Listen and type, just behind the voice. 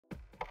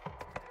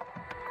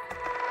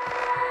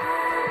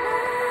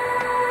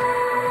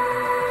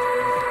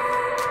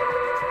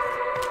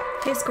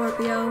Hey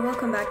Scorpio,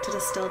 welcome back to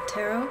Distilled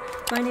Tarot.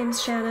 My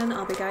name's Shannon.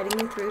 I'll be guiding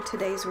you through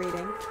today's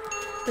reading.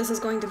 This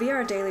is going to be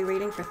our daily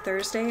reading for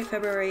Thursday,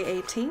 February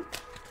 18th.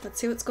 Let's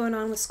see what's going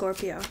on with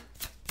Scorpio.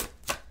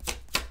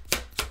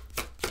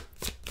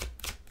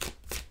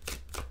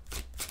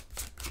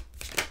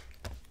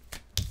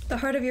 The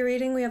heart of your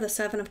reading, we have the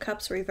Seven of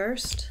Cups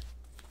reversed.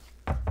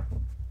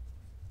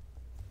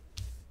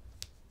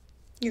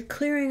 You're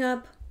clearing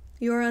up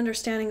your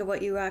understanding of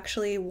what you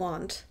actually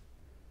want.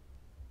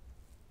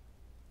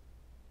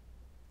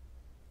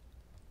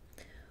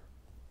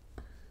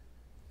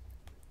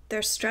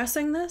 They're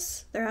stressing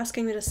this. They're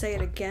asking me to say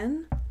it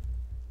again,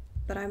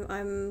 but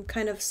I'm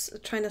kind of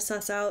trying to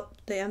suss out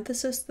the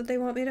emphasis that they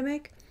want me to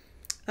make.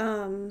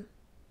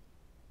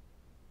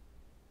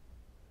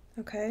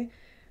 Okay.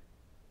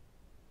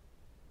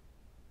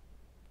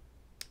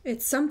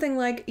 It's something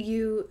like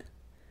you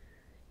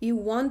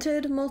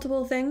wanted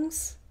multiple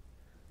things,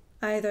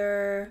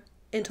 either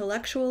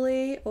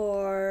intellectually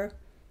or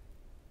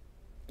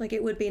like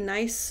it would be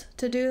nice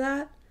to do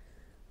that,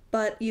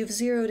 but you've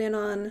zeroed in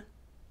on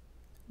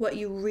what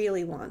you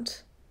really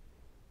want.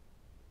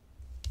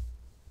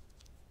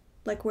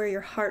 Like where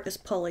your heart is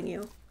pulling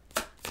you.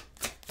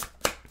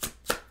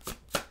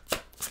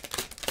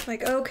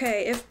 Like,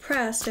 okay, if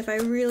pressed, if I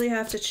really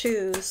have to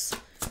choose,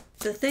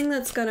 the thing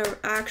that's gonna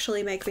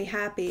actually make me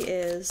happy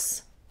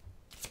is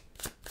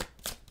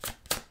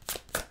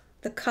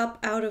the cup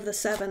out of the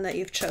seven that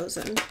you've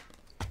chosen.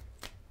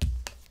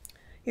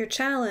 Your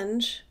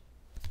challenge,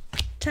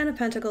 10 of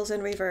Pentacles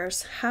in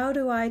reverse. How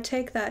do I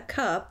take that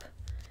cup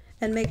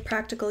and make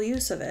practical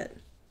use of it?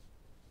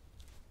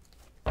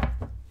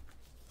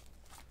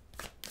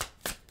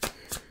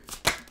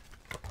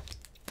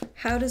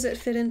 How does it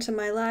fit into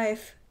my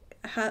life?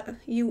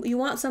 You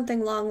want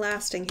something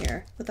long-lasting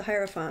here with the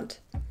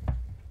Hierophant.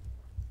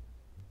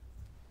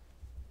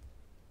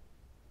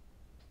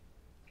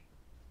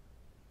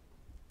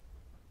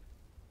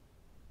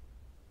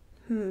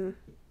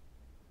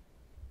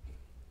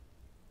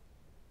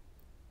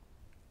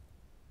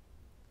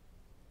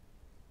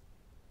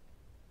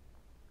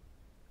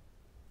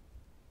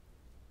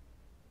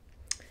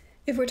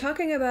 If we're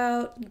talking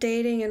about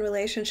dating and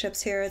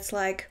relationships here, it's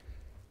like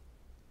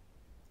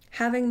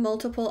having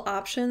multiple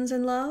options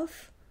in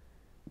love,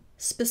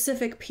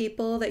 specific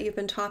people that you've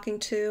been talking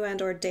to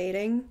and or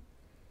dating.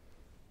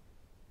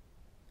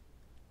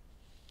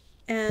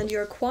 And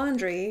your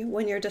quandary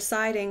when you're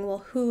deciding,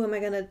 well, who am I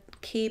going to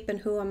keep and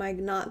who am I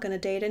not going to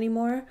date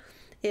anymore,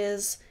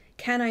 is,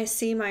 can I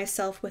see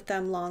myself with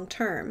them long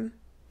term?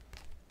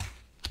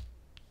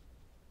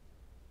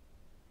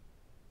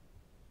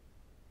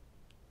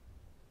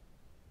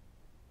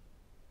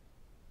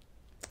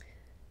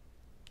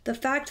 The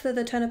fact that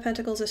the Ten of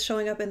Pentacles is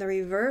showing up in the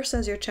reverse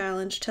as your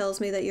challenge tells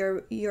me that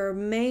you're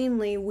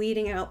mainly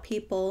weeding out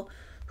people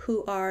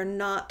who are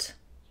not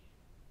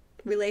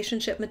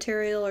relationship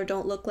material or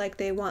don't look like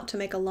they want to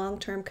make a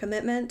long-term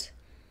commitment.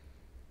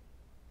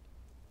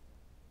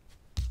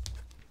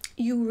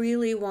 You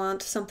really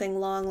want something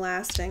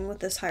long-lasting with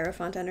this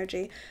Hierophant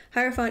energy.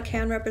 Hierophant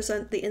can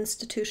represent the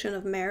institution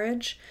of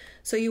marriage,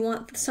 so you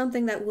want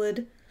something that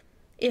would,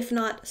 if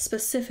not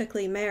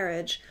specifically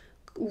marriage,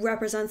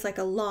 represents like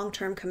a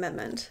long-term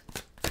commitment.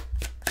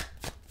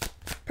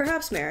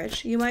 Perhaps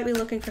marriage. You might be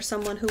looking for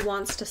someone who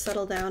wants to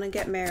settle down and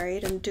get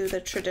married and do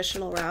the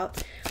traditional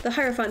route. The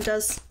Hierophant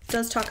does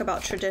talk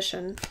about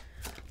tradition.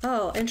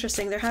 Oh,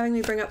 interesting. They're having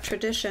me bring up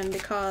tradition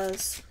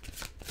because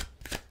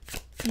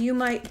you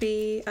might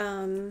be,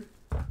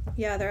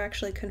 yeah, they're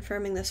actually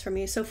confirming this for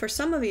me. So for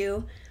some of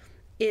you,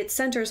 it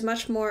centers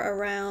much more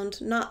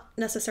around not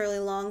necessarily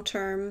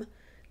long-term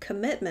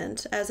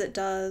commitment as it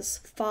does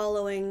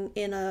following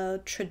in a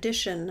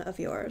tradition of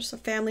yours, a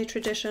family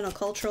tradition, a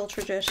cultural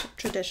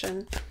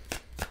tradition.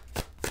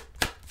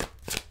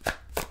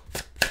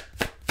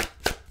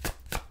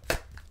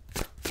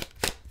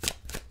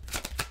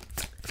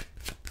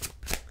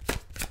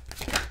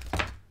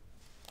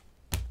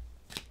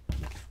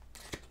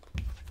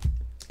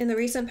 In the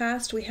recent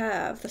past, we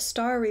have the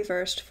Star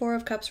reversed, Four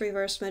of Cups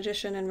reversed,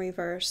 Magician in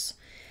reverse.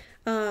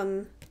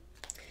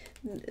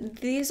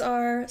 These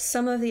are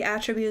some of the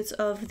attributes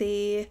of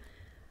the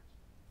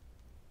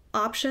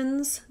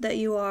options that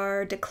you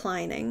are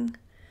declining.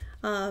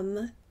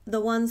 The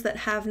ones that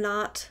have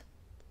not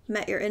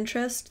met your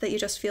interest, that you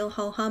just feel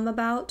ho-hum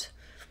about.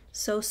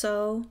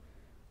 So,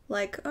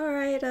 like, all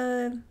right,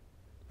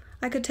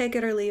 I could take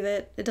it or leave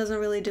it. It doesn't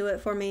really do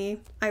it for me.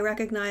 I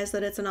recognize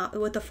that it's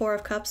with the Four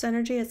of Cups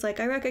energy, it's like,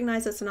 I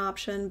recognize it's an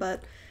option,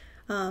 but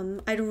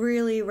I'd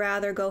really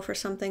rather go for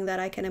something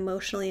that I can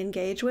emotionally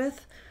engage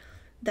with,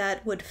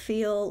 that would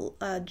feel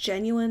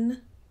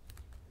genuine.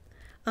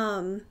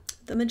 The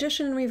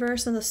Magician in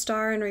reverse and the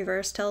Star in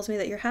reverse tells me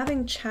that you're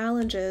having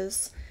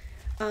challenges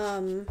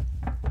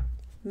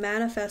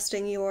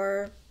manifesting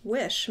your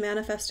wish,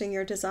 manifesting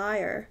your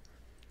desire.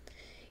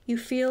 You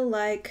feel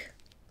like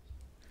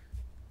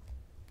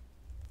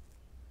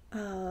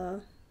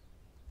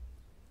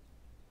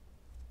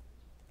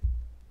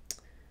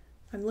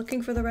I'm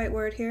looking for the right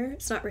word here.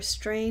 It's not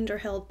restrained or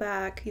held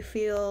back. You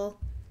feel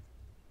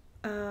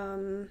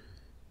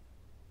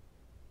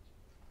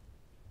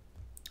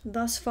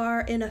thus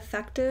far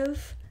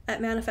ineffective at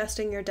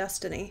manifesting your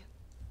destiny.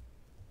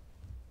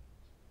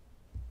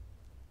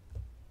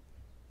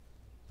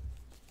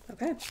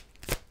 Okay.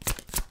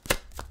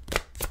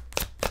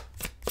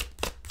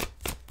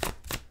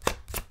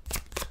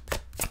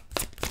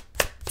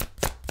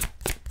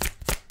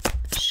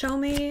 Show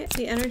me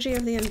the energy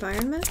of the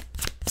environment.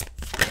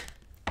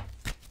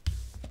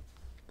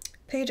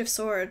 Page of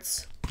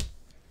Swords.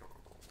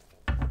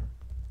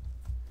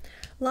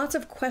 Lots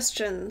of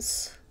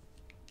questions.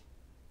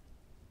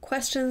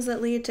 Questions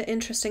that lead to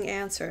interesting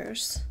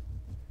answers.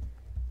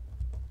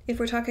 If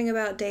we're talking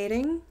about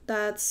dating,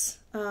 that's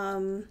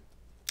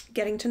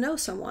getting to know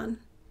someone.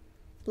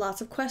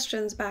 Lots of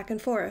questions back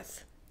and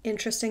forth.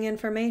 Interesting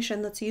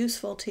information that's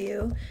useful to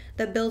you,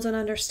 that builds an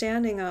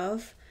understanding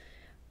of,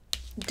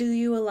 do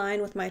you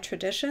align with my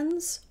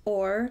traditions,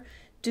 or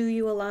do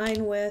you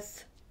align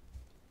with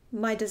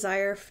my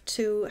desire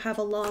to have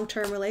a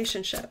long-term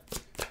relationship?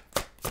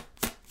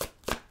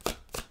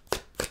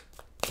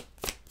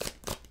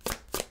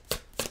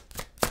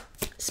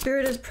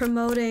 Spirit is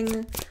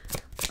promoting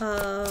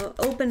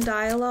open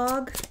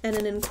dialogue and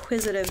an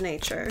inquisitive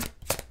nature.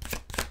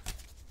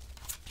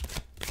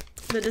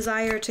 The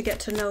desire to get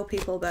to know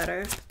people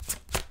better.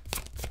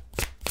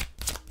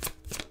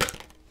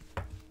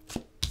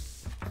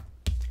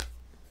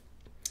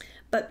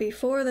 But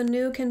before the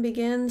new can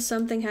begin,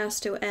 something has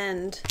to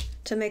end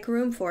to make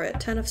room for it.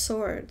 Ten of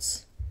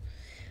Swords.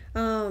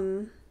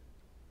 Ten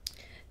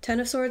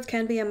of Swords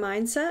can be a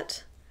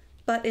mindset,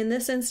 but in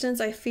this instance,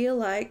 I feel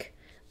like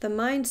the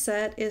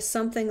mindset is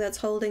something that's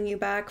holding you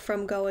back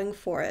from going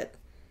for it.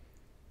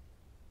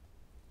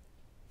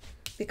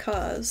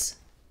 Because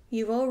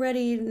you've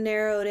already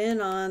narrowed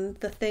in on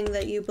the thing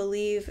that you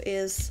believe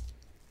is,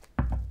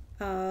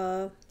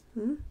 that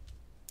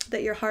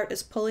your heart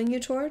is pulling you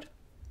toward.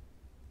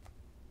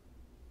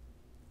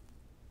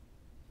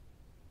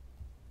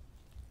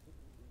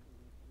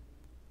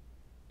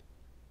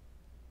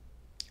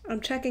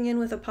 I'm checking in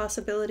with a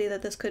possibility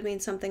that this could mean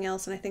something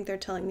else, and I think they're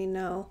telling me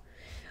no.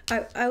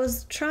 I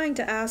was trying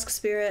to ask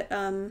Spirit,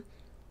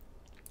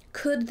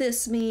 could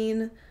this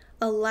mean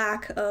a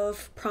lack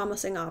of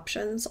promising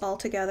options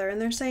altogether? And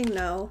they're saying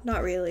no,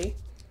 not really.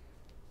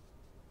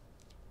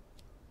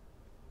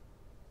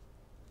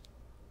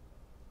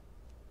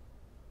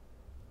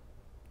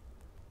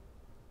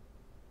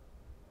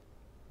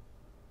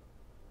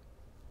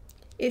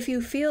 If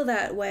you feel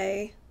that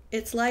way,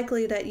 it's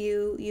likely that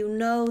you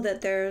know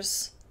that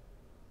there's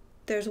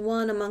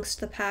one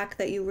amongst the pack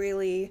that you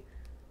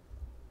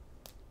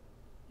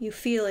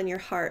feel in your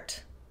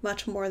heart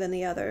much more than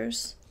the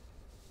others.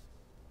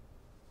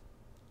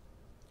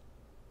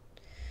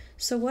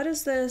 So what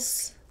is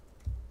this?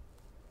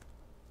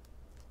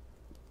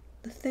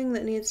 The thing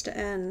that needs to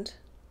end.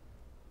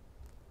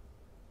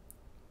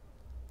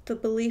 The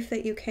belief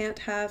that you can't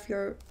have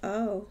your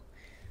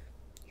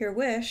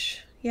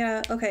wish.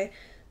 Yeah, okay.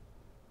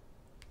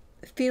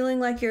 Feeling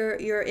like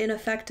you're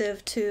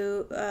ineffective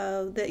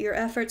that your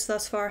efforts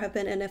thus far have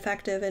been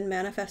ineffective in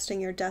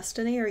manifesting your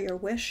destiny or your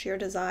wish, your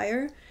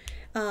desire.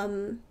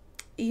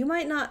 You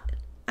might not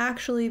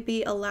actually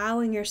be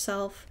allowing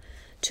yourself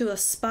to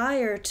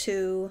aspire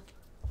to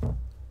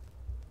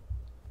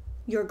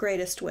your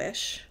greatest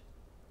wish.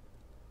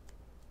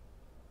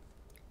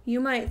 You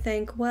might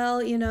think,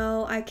 well, you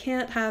know, I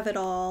can't have it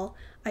all.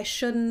 I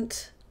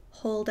shouldn't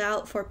hold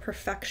out for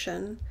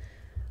perfection.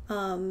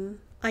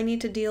 I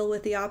need to deal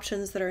with the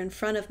options that are in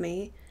front of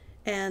me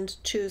and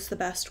choose the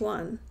best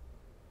one.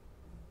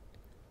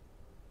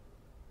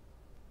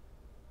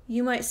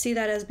 You might see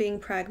that as being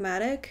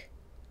pragmatic.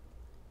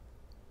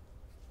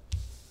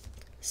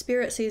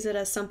 Spirit sees it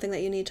as something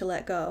that you need to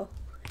let go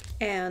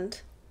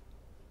and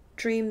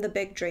dream the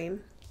big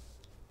dream.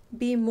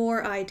 Be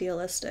more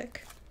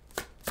idealistic.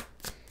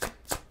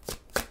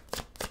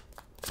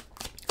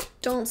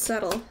 Don't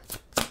settle.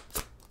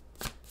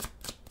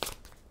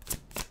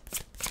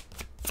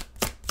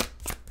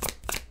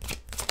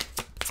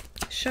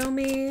 Show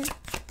me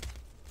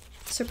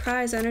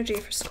surprise energy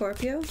for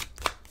Scorpio.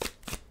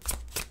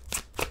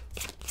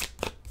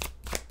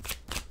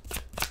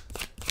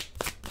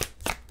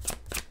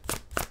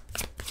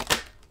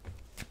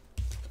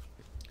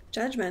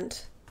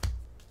 Judgment.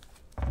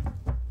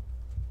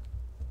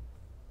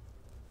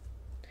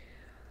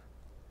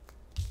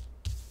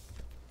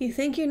 You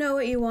think you know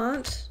what you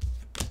want?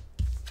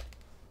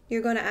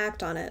 You're going to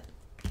act on it.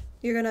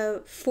 You're going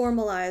to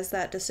formalize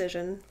that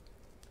decision.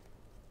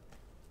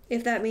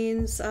 If that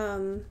means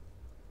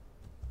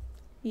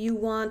you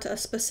want a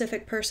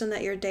specific person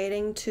that you're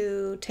dating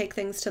to take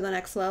things to the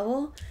next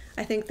level,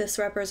 I think this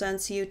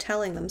represents you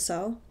telling them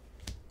so.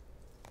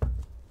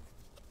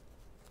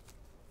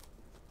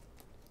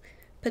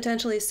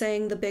 Potentially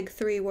saying the big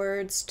 3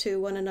 words to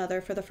one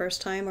another for the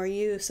first time, or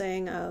you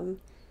saying,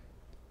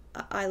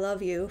 I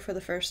love you for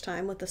the first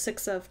time, with the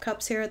 6 of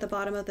Cups here at the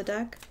bottom of the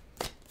deck.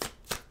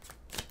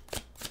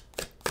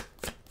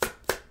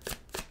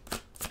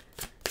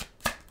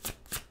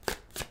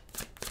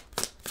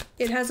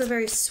 It has a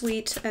very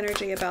sweet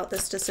energy about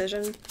this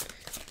decision.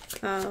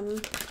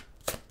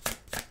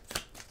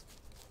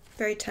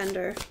 Very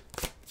tender.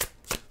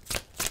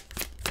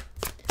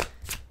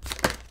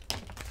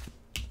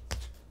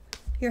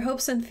 Your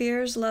hopes and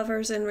fears,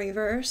 lovers in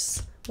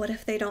reverse. What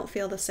if they don't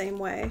feel the same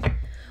way?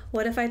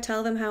 What if I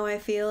tell them how I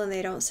feel and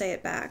they don't say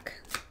it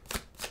back?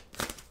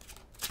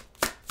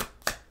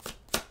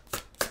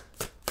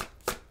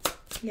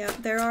 Yeah,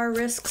 there are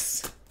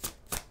risks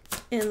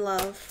in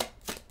love.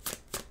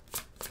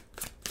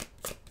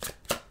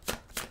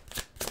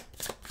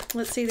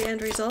 Let's see the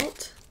end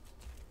result.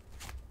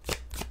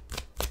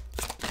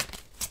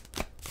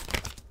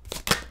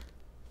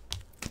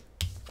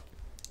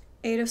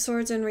 Eight of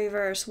Swords in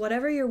reverse.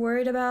 Whatever you're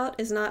worried about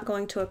is not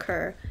going to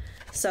occur.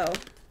 So,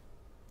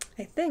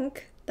 I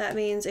think that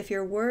means if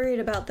you're worried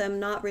about them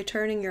not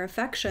returning your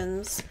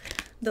affections,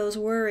 those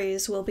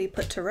worries will be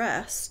put to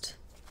rest.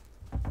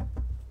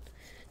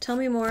 Tell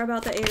me more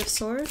about the Eight of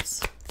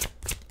Swords.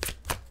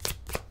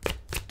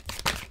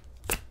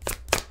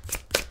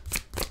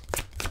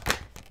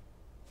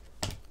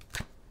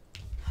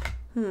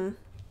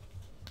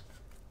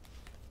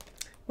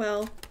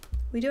 Well,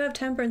 we do have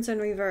Temperance in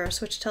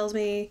reverse, which tells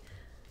me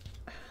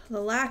the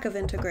lack of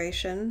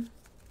integration.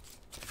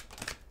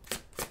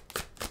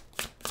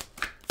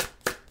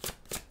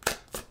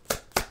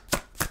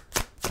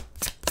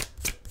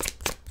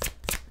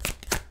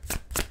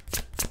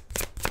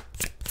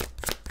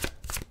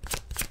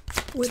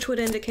 Which would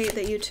indicate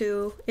that you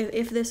two,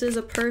 if this is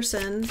a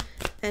person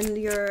and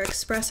you're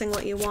expressing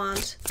what you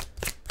want,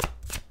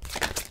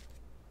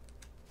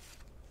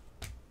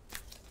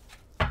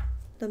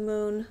 the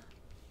Moon,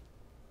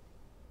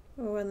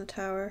 oh, and the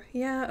Tower.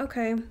 Yeah,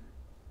 okay.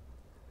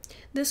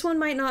 This one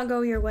might not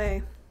go your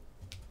way.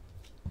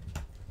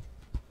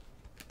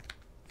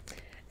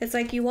 It's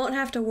like you won't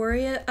have to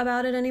worry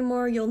about it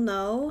anymore. You'll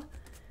know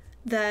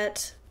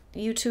that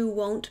you two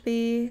won't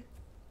be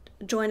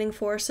joining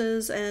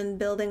forces and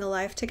building a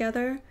life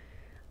together.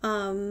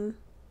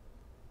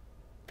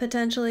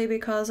 Potentially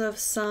because of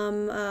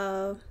some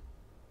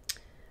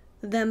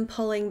them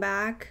pulling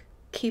back,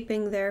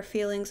 keeping their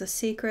feelings a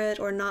secret,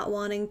 or not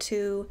wanting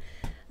to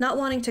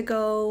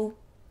go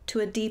to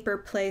a deeper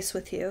place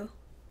with you.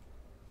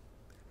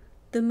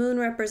 The Moon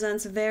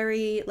represents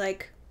very,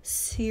 like,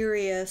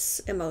 serious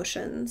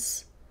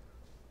emotions.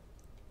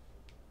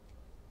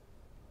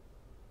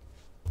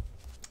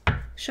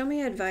 Show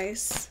me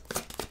advice.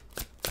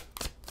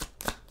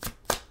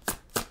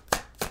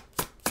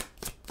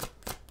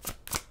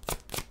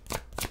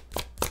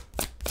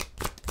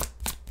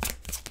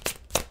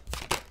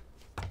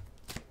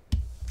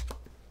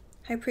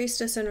 High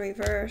Priestess in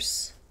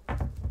reverse.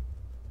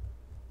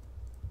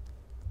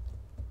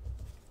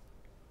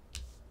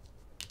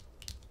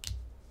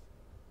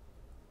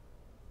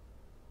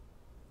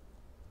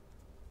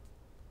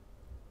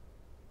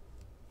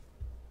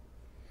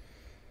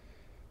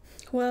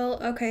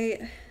 Well,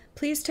 okay,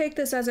 please take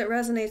this as it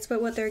resonates,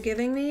 but what they're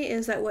giving me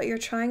is that what you're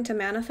trying to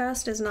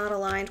manifest is not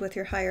aligned with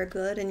your higher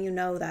good, and you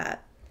know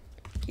that.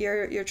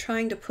 You're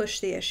trying to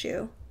push the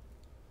issue.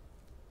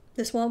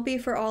 This won't be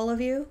for all of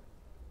you,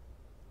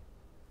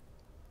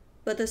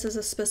 but this is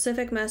a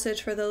specific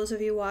message for those of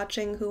you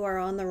watching who are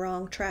on the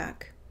wrong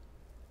track.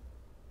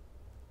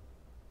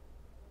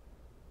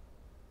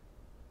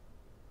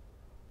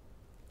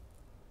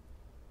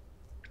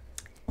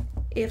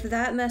 If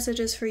that message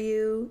is for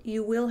you,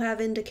 you will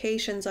have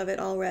indications of it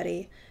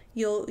already.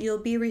 You'll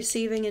be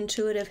receiving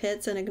intuitive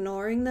hits and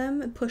ignoring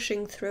them,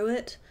 pushing through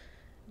it,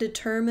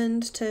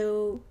 determined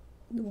to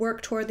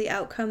work toward the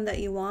outcome that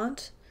you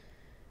want.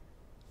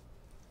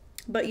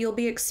 But you'll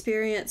be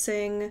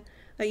experiencing,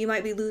 you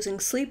might be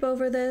losing sleep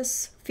over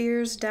this,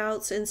 fears,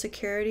 doubts,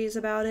 insecurities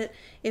about it.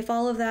 If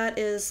all of that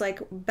is like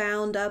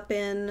bound up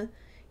in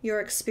your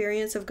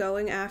experience of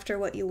going after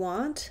what you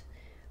want,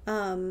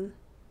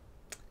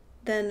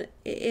 then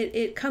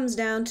it comes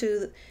down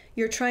to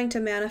you're trying to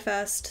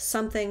manifest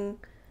something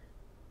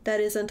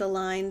that isn't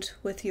aligned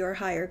with your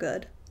higher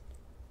good.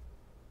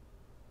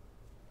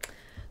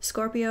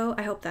 Scorpio,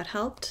 I hope that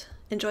helped.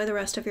 Enjoy the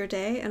rest of your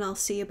day, and I'll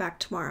see you back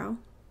tomorrow.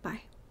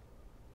 Bye.